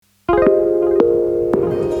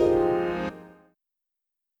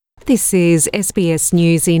This is SBS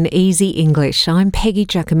News in Easy English. I'm Peggy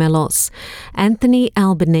Giacomellos. Anthony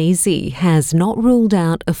Albanese has not ruled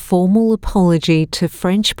out a formal apology to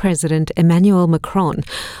French President Emmanuel Macron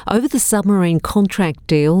over the submarine contract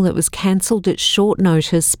deal that was cancelled at short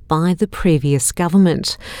notice by the previous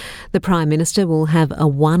government. The Prime Minister will have a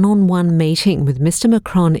one-on-one meeting with Mr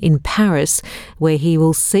Macron in Paris, where he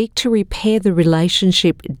will seek to repair the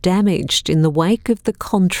relationship damaged in the wake of the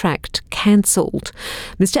contract cancelled.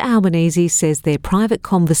 Mr Albanese says their private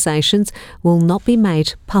conversations will not be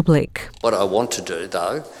made public. What I want to do,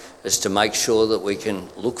 though, is to make sure that we can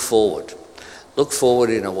look forward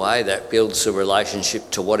in a way that builds the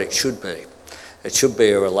relationship to what it should be. It should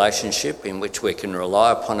be a relationship in which we can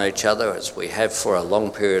rely upon each other as we have for a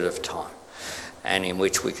long period of time, and in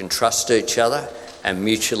which we can trust each other and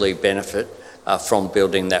mutually benefit from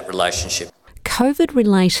building that relationship.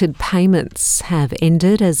 COVID-related payments have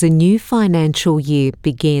ended as a new financial year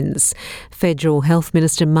begins. Federal Health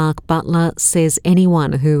Minister Mark Butler says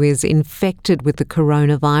anyone who is infected with the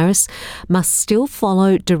coronavirus must still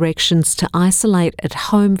follow directions to isolate at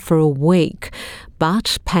home for a week.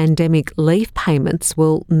 But pandemic leave payments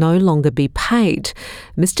will no longer be paid.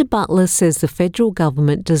 Mr Butler says the federal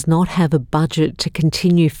government does not have a budget to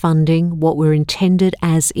continue funding what were intended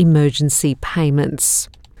as emergency payments.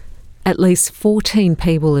 At least 14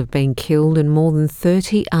 people have been killed and more than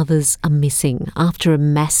 30 others are missing after a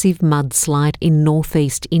massive mudslide in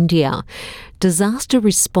northeast India. Disaster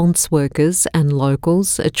response workers and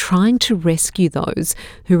locals are trying to rescue those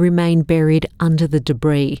who remain buried under the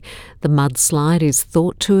debris. The mudslide is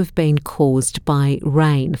thought to have been caused by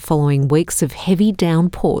rain following weeks of heavy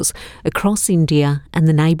downpours across India and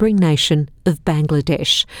the neighbouring nation of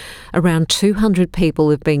Bangladesh. Around 200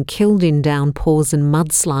 people have been killed in downpours and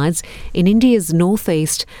mudslides in India's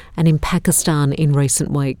northeast and in Pakistan in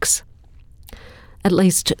recent weeks. At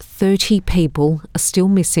least 30 people are still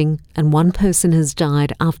missing and one person has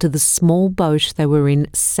died after the small boat they were in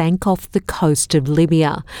sank off the coast of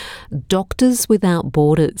Libya. Doctors Without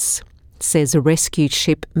Borders says a rescue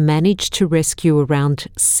ship managed to rescue around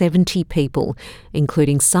 70 people,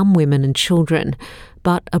 including some women and children,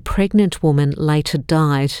 but a pregnant woman later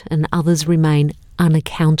died and others remain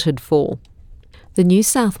unaccounted for. The New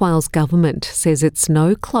South Wales government says it's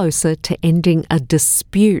no closer to ending a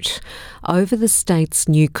dispute over the state's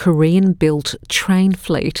new Korean-built train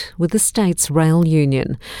fleet with the state's rail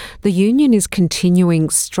union. The union is continuing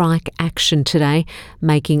strike action today,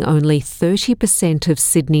 making only 30% of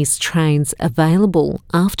Sydney's trains available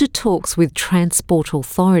after talks with transport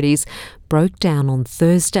authorities broke down on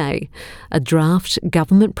Thursday. A draft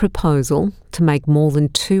government proposal to make more than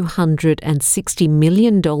 $260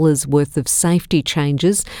 million worth of safety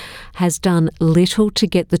changes has done little to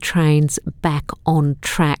get the trains back on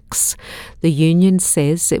tracks. The union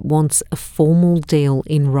says it wants a formal deal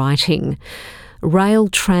in writing. Rail,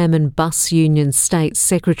 Tram and Bus Union State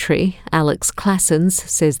Secretary Alex Classens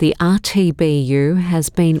says the RTBU has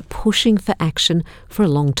been pushing for action for a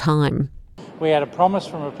long time. We had a promise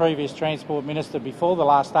from a previous Transport Minister before the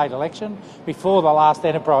last state election, before the last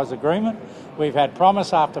enterprise agreement. We've had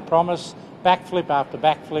promise after promise, backflip after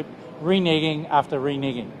backflip, reneging after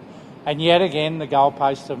reneging. And yet again, the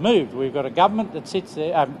goalposts have moved. We've got a government that sits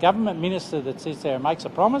there, a government minister that sits there and makes a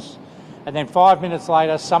promise, and then 5 minutes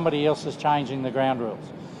later, somebody else is changing the ground rules.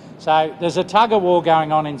 So there's a tug-of-war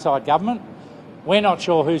going on inside government. We're not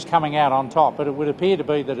sure who's coming out on top, but it would appear to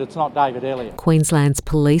be that it's not David Elliott. Queensland's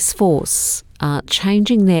police force are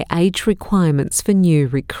changing their age requirements for new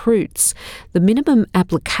recruits. The minimum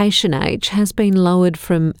application age has been lowered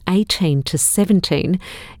from 18 to 17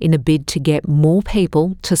 in a bid to get more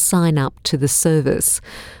people to sign up to the service.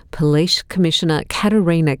 Police Commissioner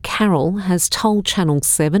Katarina Carroll has told Channel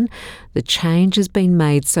 7 the change has been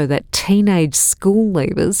made so that teenage school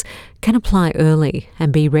leavers can apply early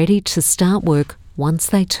and be ready to start work once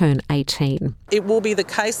they turn 18. It will be the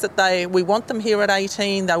case that we want them here at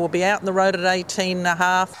 18, they will be out on the road at 18 and a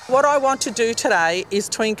half. What I want to do today is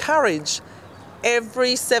to encourage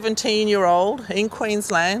every 17-year-old in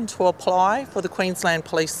Queensland to apply for the Queensland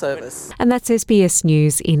Police Service. And that's SBS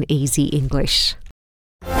News in Easy English.